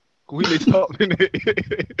Wheel it up, innit?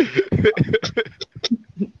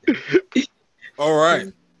 All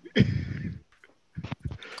right.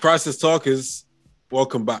 Crisis Talkers,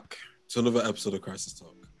 welcome back to another episode of Crisis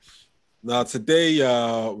Talk. Now, today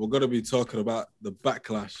we're going to be talking about the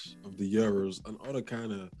backlash of the Euros and other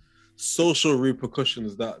kind of social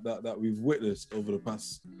repercussions that we've witnessed over the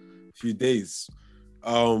past few days.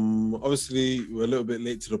 Obviously, we're a little bit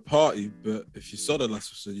late to the party, but if you saw the last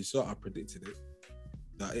episode, you saw I predicted it,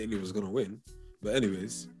 that Italy was going to win. But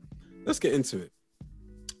anyways, let's get into it.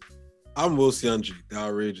 I'm Will Siandri, the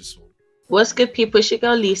outrageous one. What's good, people? It's your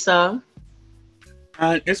girl, Lisa.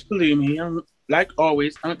 And it's Palumi, and like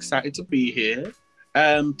always, I'm excited to be here.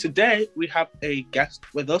 Today, we have a guest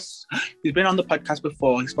with us. He's been on the podcast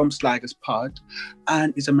before. He's from Slaggers Pod,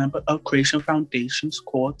 and he's a member of Creation Foundation's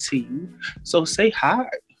core team. So say hi.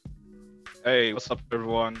 Hey, what's up,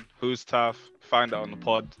 everyone? Who's tough? Find out on the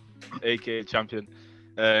pod, aka Champion.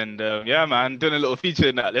 And yeah, man, doing a little feature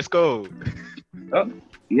in that. Let's go.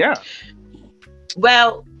 Yeah.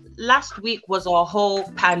 Well, last week was a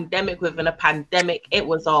whole pandemic within a pandemic. It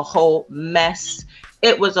was a whole mess.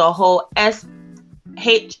 It was a whole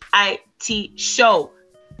SHIT show.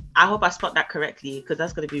 I hope I spelled that correctly because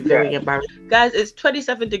that's going to be very embarrassing. Guys, it's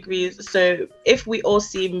 27 degrees. So if we all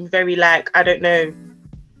seem very I don't know,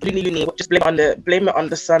 just blame it on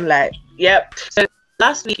the sunlight. Yep. So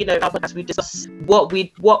last week, as we discussed what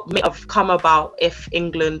may have come about if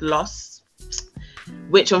England lost,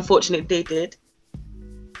 which unfortunately they did.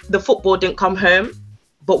 The football didn't come home,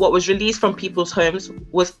 but what was released from people's homes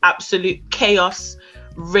was absolute chaos,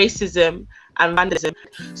 racism, and vandalism.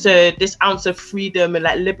 So this ounce of freedom and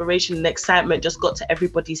liberation and excitement just got to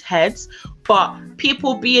everybody's heads. But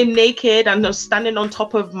people being naked and standing on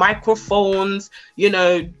top of microphones,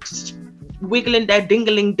 wiggling their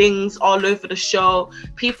dingling dings all over the show,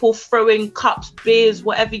 people throwing cups, beers,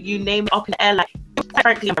 whatever you name it, up in the air,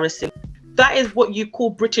 frankly embarrassing. That is what you call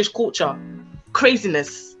British culture.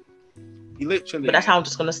 Craziness. Literally. But that's how I'm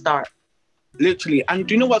just going to start. Literally. And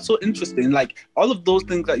do you know what's so interesting? All of those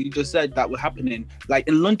things that you just said that were happening,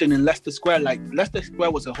 in London in Leicester Square, Leicester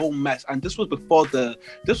Square was a whole mess. And this was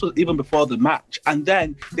even before the match. And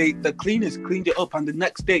then the cleaners cleaned it up, and the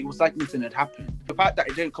next day it was like nothing had happened. The fact that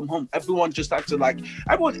it didn't come home, everyone just had to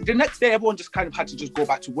the next day everyone just kind of had to just go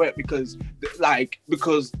back to work because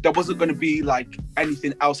there wasn't going to be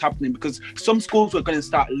anything else happening, because some schools were going to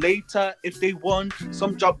start later if they won.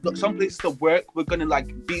 Some places of work were going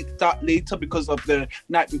to start later because of the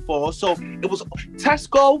night before. So it was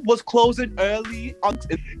Tesco was closing early and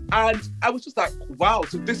I was just like, wow,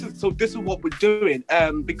 so this is what we're doing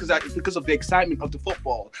because of the excitement of the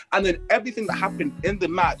football. And then everything that happened in the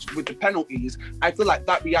match with the penalties, I feel like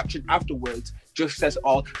that reaction afterwards just says it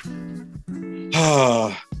all.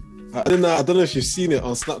 I don't know if you've seen it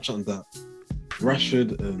on Snapchat and that.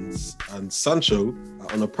 Rashford and Sancho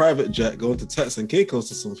on a private jet going to Turks and Caicos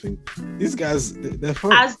or something. These guys, they're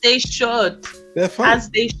fine. As they should. They're fine. As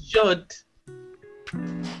they should.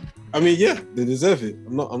 I mean, yeah, they deserve it.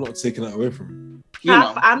 I'm not taking that away from them.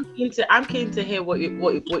 I'm keen to hear what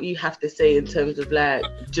you have to say in terms of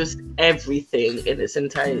just everything in its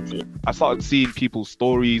entirety. I started seeing people's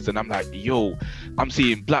stories, and I'm like, yo, I'm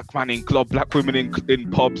seeing black man in club, black women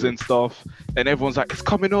in pubs and stuff, and everyone's like, it's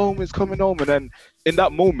coming home. And then in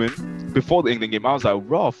that moment, before the England game, I was like,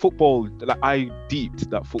 raw, football, I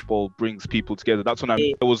deeped that football brings people together. That's when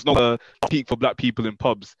there was not a peak for black people in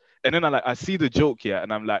pubs. And then I see the joke here,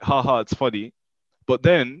 and I'm like, haha, it's funny. But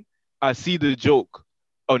then I see the joke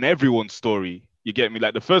on everyone's story. You get me?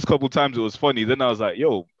 The first couple times it was funny. Then I was like,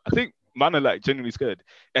 yo, I think man are genuinely scared.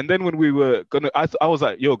 And then when we were I was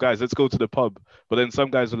like, yo, guys, let's go to the pub. But then some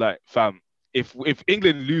guys were like, fam, if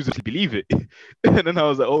England loses, believe it. And then I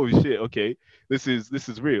was like, oh shit, okay, this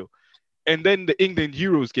is real. And then the England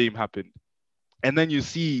Euros game happened. And then you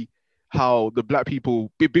see how the black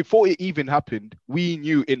people, before it even happened, we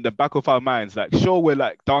knew in the back of our minds, sure, we're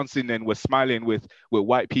dancing and we're smiling with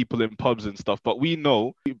white people in pubs and stuff, but we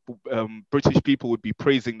know British people would be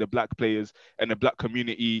praising the black players and the black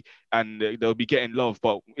community, and they'll be getting love,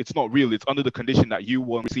 but it's not real. It's under the condition that you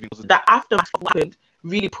weren't receiving. That aftermath of what happened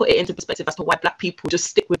really put it into perspective as to why black people just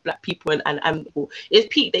stick with black people and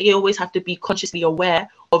it's peak that you always have to be consciously aware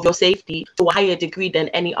of your safety to a higher degree than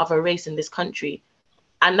any other race in this country.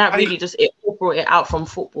 And that really it all brought it out from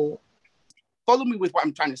football. Follow me with what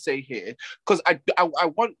I'm trying to say here, because I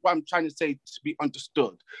want what I'm trying to say to be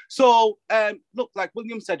understood. So, look, like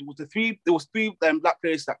William said, there was three black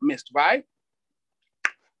players that missed, right?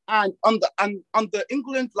 And on the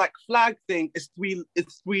England flag thing, it's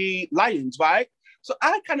three lions, right? So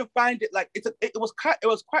I kind of find it like it was quite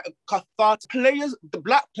a cathartic. Players, the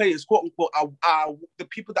black players, quote unquote, are the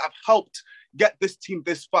people that have helped get this team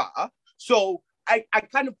this far. So I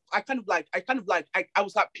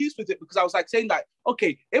was at peace with it because I was like saying that,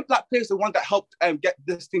 okay, if black players are the one that helped get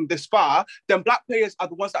this team this far, then black players are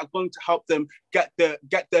the ones that are going to help them get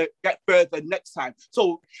further next time.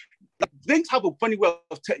 So things have a funny way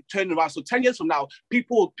of turning around. So 10 years from now,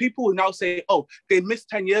 people will now say, oh, they missed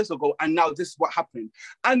 10 years ago and now this is what happened.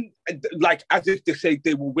 And like, as if they say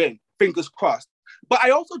they will win, fingers crossed. But I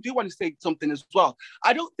also do want to say something as well.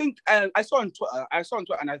 I don't think, I saw on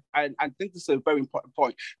Twitter, and I think this is a very important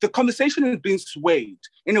point. The conversation is being swayed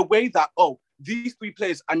in a way that, oh, these three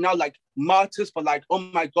players are now like martyrs for like, oh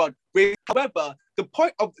my God. However, the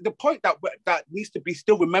point that needs to be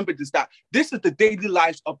still remembered is that this is the daily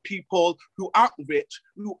lives of people who aren't rich,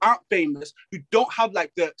 who aren't famous, who don't have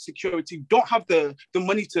like the security, don't have the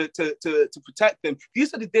money to protect them.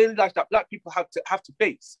 These are the daily lives that black people have to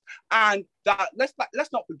face, and that let's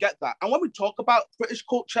not forget that. And when we talk about British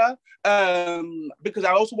culture, because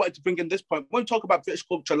I also wanted to bring in this point, when we talk about British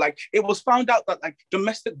culture, like it was found out that like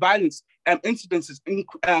domestic violence incidences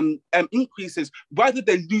increases whether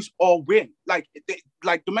they lose or win. Like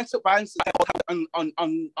domestic violence on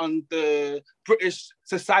the British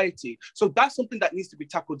society. So that's something that needs to be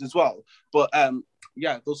tackled as well. But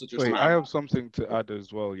yeah, those are just. Wait, I have something to add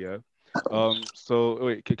as well. Yeah. So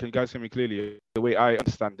wait, can you guys hear me clearly? The way I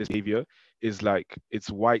understand this behavior is like it's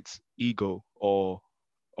white ego or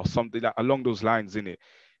something like along those lines in it.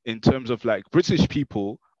 In terms of like British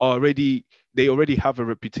people already have a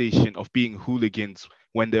reputation of being hooligans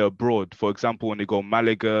when they're abroad. For example, when they go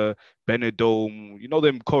Malaga, Benidorm, you know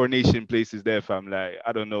them coronation places there, fam. Like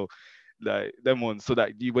I don't know, like them ones. So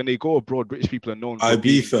that when they go abroad, British people are known.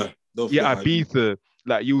 Ibiza. Ibiza.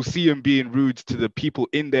 Like you'll see them being rude to the people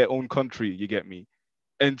in their own country. You get me?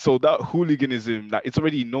 And so that hooliganism, like it's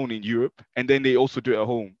already known in Europe, and then they also do it at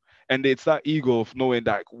home. And it's that ego of knowing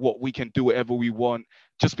that what we can do whatever we want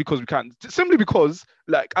just because we can. Simply because,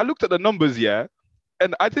 like, I looked at the numbers, yeah,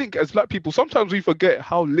 and I think as black people, sometimes we forget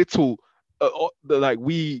how little, how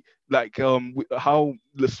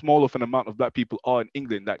the small of an amount of black people are in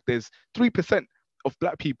England. Like, there's 3% of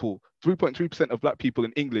black people, 3.3% of black people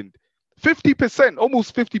in England. 50%,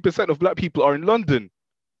 almost 50% of black people are in London.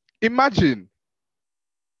 Imagine.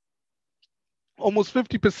 Almost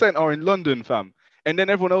 50% are in London, fam. And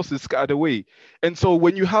then everyone else is scattered away. And so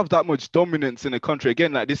when you have that much dominance in a country,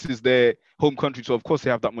 again, like this is their home country, so of course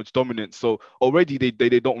they have that much dominance. So already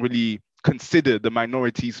they don't really consider the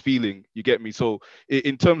minorities feeling, you get me? So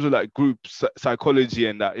in terms of like group psychology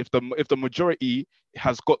and that, if the majority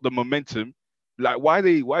has got the momentum, like why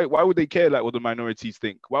would they care like what the minorities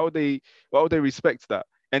think? Why would they respect that?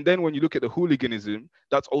 And then when you look at the hooliganism,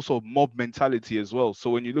 that's also mob mentality as well.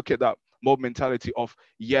 So when you look at that mob mentality of,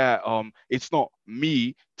 it's not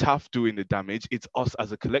me, Taff, doing the damage, it's us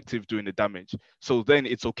as a collective doing the damage. So then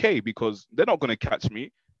it's okay because they're not going to catch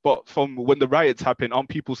me. But from when the riots happen, aren't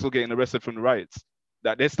people still getting arrested from the riots?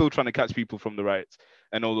 That they're still trying to catch people from the riots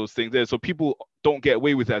and all those things there. So people don't get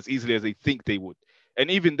away with it as easily as they think they would. And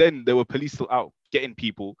even then, there were police still out getting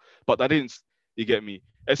people, but that didn't, you get me?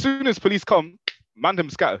 As soon as police come, man them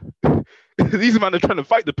scatter. These men are trying to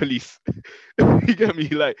fight the police. You get me?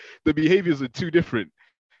 Like the behaviors are too different.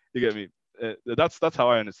 You get me? That's how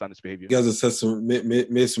I understand this behavior. You guys have said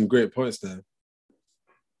made some great points there.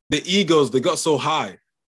 The egos, they got so high.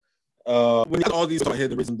 When you had all these, I hear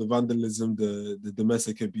the racism, the vandalism, the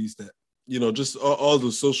domestic abuse, that just all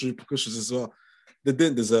the social repercussions as well. They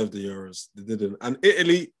didn't deserve the Euros. They didn't. And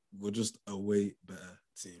Italy were just a way better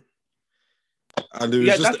team. And it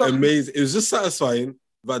was just amazing. It was just satisfying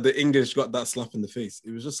that the English got that slap in the face.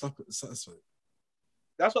 It was just satisfying.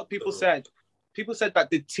 That's what people said. People said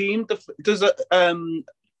that the team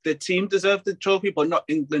deserved the trophy, but not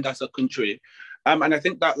England as a country. And I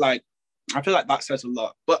think that I feel like that says a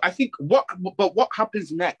lot. But I think what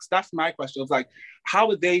happens next? That's my question. Of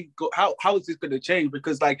how is this going to change?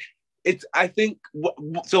 Because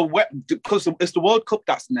because it's the World Cup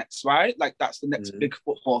that's next, right? That's the next big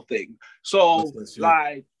football thing. So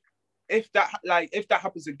if that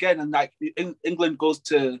happens again and England goes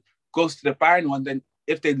to the final, and then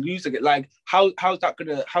if they lose again, how's that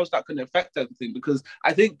gonna affect everything? Because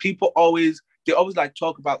I think people always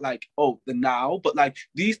talk about the now, but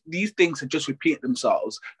these things have just repeated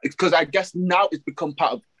themselves because I guess now it's become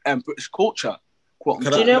part of British culture. Can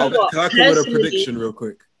I come with a prediction real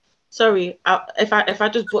quick? Sorry, if I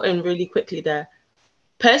just put in really quickly there.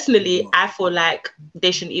 Personally, I feel like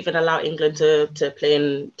they shouldn't even allow England to play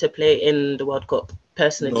in the World Cup.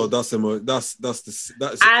 personally. No, that's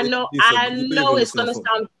I know it's gonna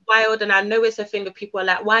sound wild, and I know it's a thing that people are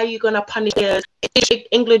like, why are you gonna punish us?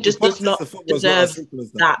 England just does not deserve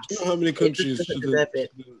that. Do you know how many countries shouldn't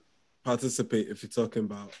participate if you're talking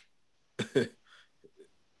about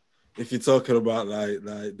like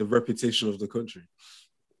the reputation of the country?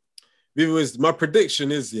 Anyways, my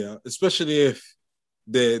prediction is, especially if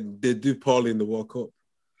they do poorly in the World Cup,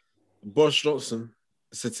 Boris Johnson,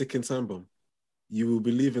 it's a ticking time bomb. You will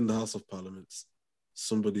believe in the House of Parliament,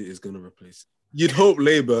 somebody is going to replace it. You'd hope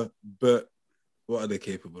Labour, but what are they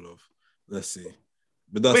capable of? Let's see.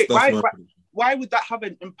 But that's my prediction. Why would that have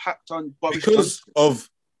an impact on Boris Because Johnson? of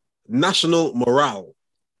national morale,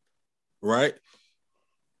 right?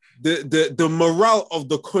 The morale of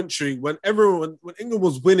the country when England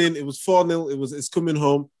was winning, it was 4-0, it's coming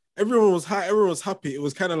home. Everyone was high, everyone was happy. It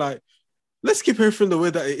was kind of like, let's keep everything the way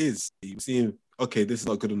that it is. Seeing, okay, this is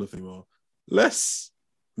not good enough anymore. Let's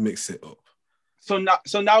mix it up. So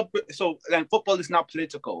then football is now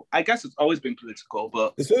political. I guess it's always been political,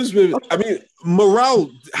 but it's always been, I mean,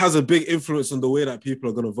 morale has a big influence on the way that people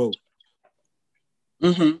are going to vote.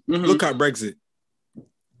 Look at Brexit.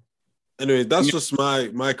 Anyway, that's just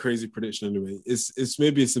my crazy prediction. Anyway, it's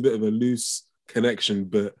maybe it's a bit of a loose connection,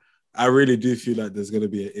 but I really do feel like there's going to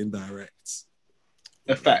be an indirect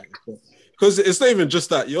effect. Because it's not even just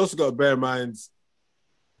that. You also got to bear in mind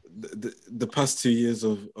the past 2 years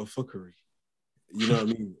of fuckery. You know what I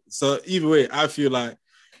mean? So either way, I feel like,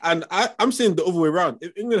 and I'm saying the other way around.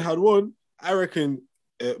 If England had won, I reckon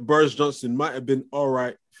Boris Johnson might have been all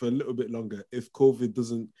right for a little bit longer if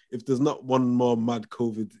there's not one more mad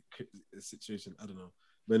COVID situation. I don't know.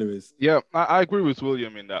 But anyways. Yeah, I agree with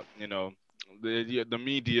William in that, the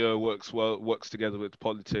media works together with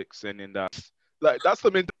politics, and in that, like, that's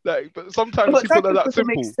the main, like, but sometimes people are that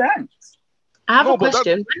simple. Make sense. I have a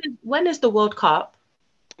question. When is the World Cup?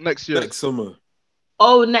 Next year. Next summer.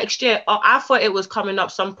 Oh, next year. Oh, I thought it was coming up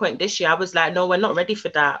some point this year. I was like, no, we're not ready for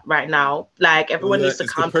that right now. Like, everyone needs to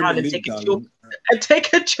calm down and take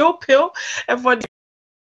a chill pill. Everyone.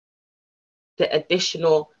 The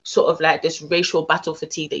additional sort of like this racial battle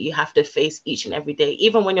fatigue that you have to face each and every day,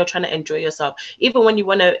 even when you're trying to enjoy yourself, even when you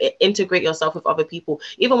want to integrate yourself with other people,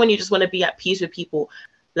 even when you just want to be at peace with people.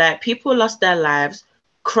 Like, people lost their lives,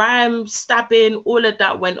 crime, stabbing, all of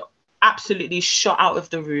that went absolutely shot out of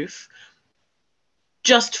the roof.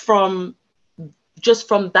 Just from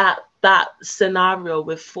that scenario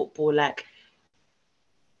with football, like,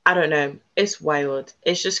 I don't know, it's wild.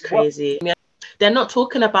 It's just crazy. They're not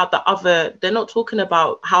talking about they're not talking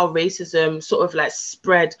about how racism sort of like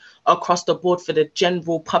spread across the board for the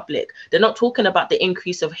general public. They're not talking about the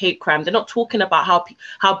increase of hate crime. They're not talking about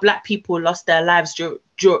how Black people lost their lives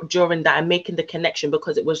during that and making the connection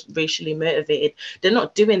because it was racially motivated. They're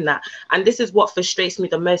not doing that. And this is what frustrates me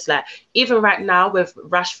the most. Like, even right now with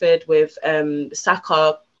Rashford, with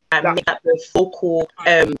Saka, with vocal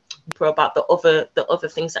about the other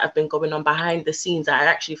things that have been going on behind the scenes that are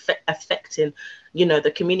actually affecting,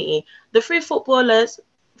 the community. The free footballers,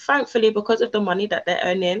 thankfully, because of the money that they're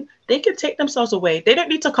earning, they can take themselves away. They don't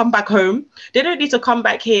need to come back home. They don't need to come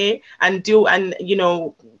back here and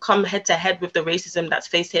come head to head with the racism that's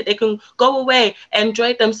faced here. They can go away,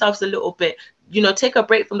 enjoy themselves a little bit, take a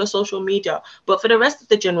break from the social media. But for the rest of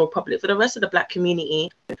the general public, for the rest of the Black community,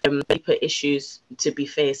 they put issues to be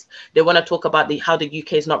faced. They want to talk about how the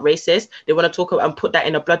UK is not racist. They want to talk and put that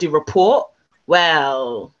in a bloody report.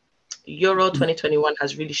 Well, Euro 2021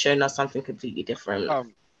 has really shown us something completely different.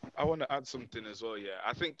 I want to add something as well. Yeah,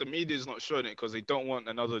 I think the media is not showing it because they don't want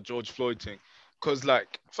another George Floyd thing. Because,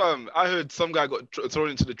 like, fam, I heard some guy got thrown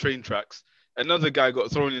into the train tracks, another guy got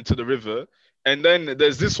thrown into the river, and then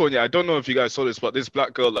there's this one. Yeah, I don't know if you guys saw this, but this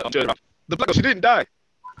black girl, the black girl, she didn't die.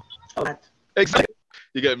 Oh. Exactly.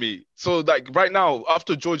 You get me? So, like, right now,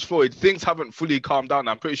 after George Floyd, things haven't fully calmed down.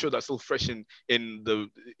 I'm pretty sure that's still fresh in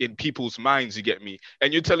people's minds. You get me?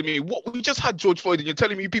 And you're telling me, what? We just had George Floyd, and you're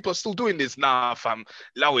telling me people are still doing this? Nah, fam,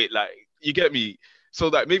 allow it. Like, you get me? So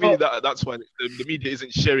that maybe that's why the media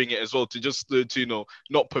isn't sharing it as well, to just to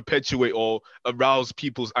not perpetuate or arouse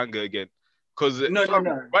people's anger again. Because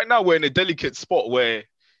right now we're in a delicate spot where,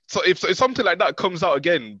 so if something like that comes out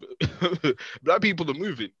again, Black people are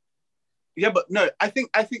moving. Yeah, but no, I think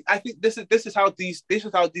this is how these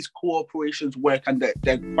corporations work, and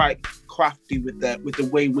they're quite crafty with the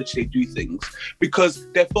way in which they do things, because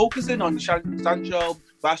they're focusing on Sancho,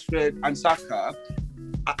 Rashford, and Saka.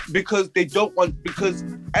 because they don't want, because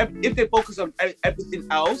if they focus on everything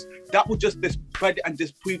else, that will just discredit and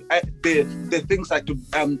disprove the things like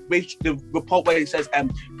the report where it says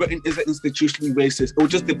Britain isn't institutionally racist. It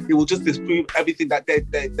will just disprove everything that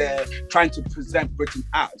they're trying to present Britain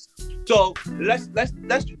as. So let's just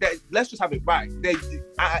have it right.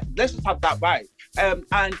 Let's just have that right. And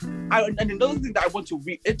another thing that I want to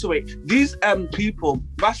reiterate: these people,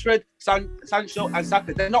 Rashford, Sancho, and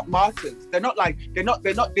Saka, they're not martyrs. They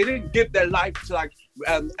didn't give their life to like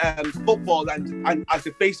football and as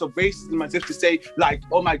the face of racism, as if to say like,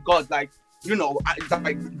 oh my God, like, you know,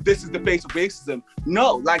 like this is the face of racism.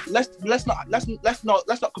 No, like let's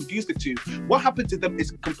not confuse the two. What happened to them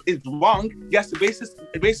is wrong. Yes, the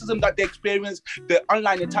racism that they experience, the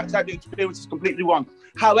online attacks that they experience is completely wrong.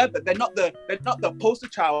 However, they're not the poster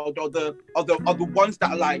child or the ones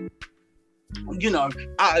that are like, you know,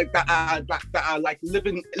 that are like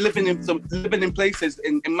living in places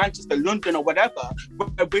in Manchester, London, or whatever,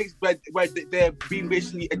 where they're being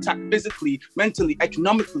racially attacked physically, mentally,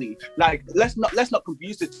 economically. Like let's not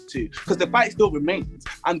confuse the two, because the fight still remains,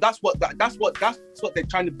 and that's what they're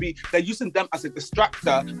trying to be. They're using them as a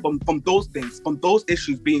distractor from those things, from those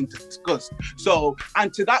issues being discussed. So,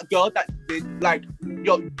 and to that girl that they, like,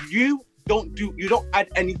 you don't add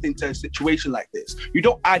anything to a situation like this. You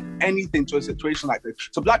don't add anything to a situation like this.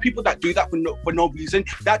 So black people that do that for no reason,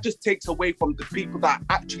 that just takes away from the people that are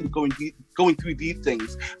actually going through these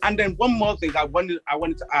things. And then one more thing I wanted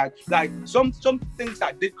to add, like some things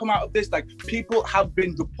that did come out of this, like people have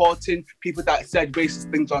been reporting people that said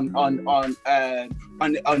racist things on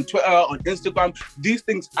Twitter, on Instagram. These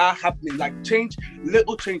things are happening. Like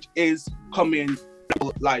little change is coming.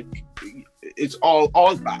 Like it's all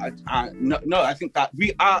bad. No, I think that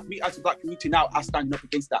we as a black community now are standing up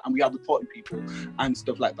against that, and we are reporting people and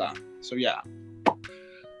stuff like that. So yeah,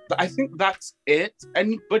 but I think that's it.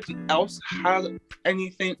 Anybody else have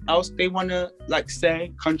anything else they want to like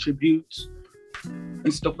say, contribute,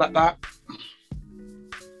 and stuff like that?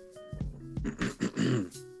 I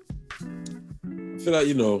feel like,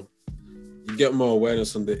 you know, you get more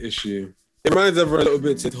awareness on the issue. It reminds everyone a little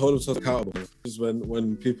bit to hold themselves accountable. Because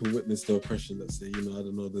when people witness the oppression, let's say, you know, I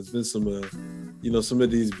don't know, there's been some, you know, some of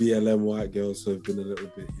these BLM white girls who have been a little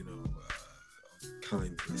bit, you know,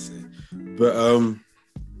 kind, let's say. But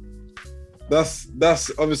that's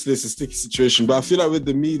obviously it's a sticky situation. But I feel like with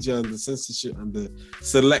the media and the censorship and the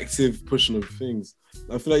selective pushing of things,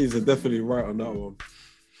 I feel like you're definitely right on that one.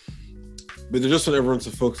 But they just want everyone to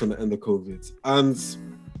focus on the end of COVID. And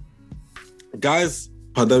guys,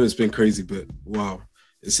 pandemic's been crazy, but wow,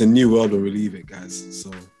 it's a new world when we leave it, guys.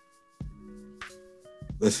 So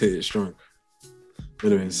let's hit it strong.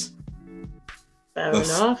 Anyways, fair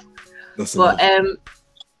enough. That's but enough.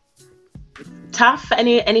 Taff,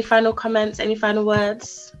 any final comments? Any final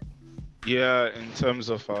words? Yeah, in terms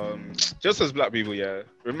of just as black people, yeah,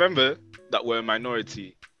 remember that we're a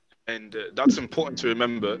minority, and that's important to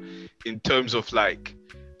remember. In terms of like,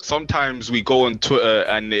 sometimes we go on Twitter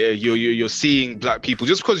and you're seeing black people.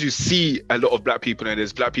 Just because you see a lot of black people and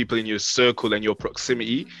there's black people in your circle and your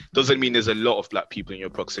proximity doesn't mean there's a lot of black people in your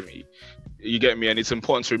proximity. You get me? And it's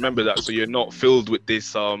important to remember that, so you're not filled with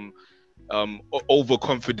this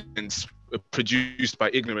overconfidence produced by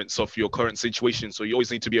ignorance of your current situation. So you always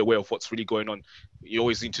need to be aware of what's really going on. You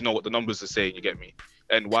always need to know what the numbers are saying, you get me?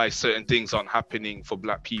 And why certain things aren't happening for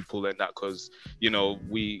black people and that, because, you know,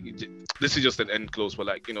 this is just an end close, but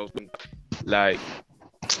like, you know, like,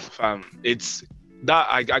 fam, it's that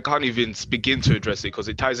I can't even begin to address it, because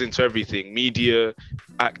it ties into everything: media,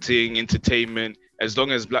 acting, entertainment. As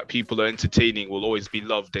long as black people are entertaining, we'll always be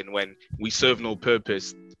loved. And when we serve no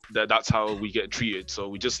purpose, that's how we get treated. So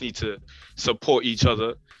we just need to support each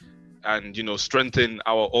other and, you know, strengthen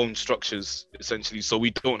our own structures, essentially, so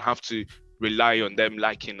we don't have to rely on them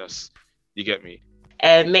liking us. You get me?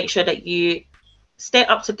 Make sure that you stay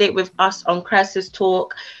up to date with us on Crisis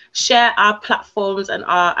Talk. Share our platforms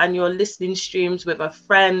and your listening streams with a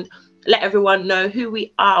friend. Let everyone know who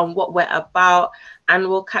we are and what we're about. And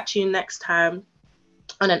we'll catch you next time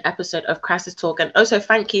on an episode of Crisis Talk. And also,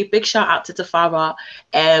 thank you, big shout out to Tafara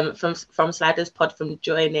from Sliders Pod for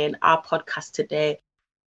joining our podcast today.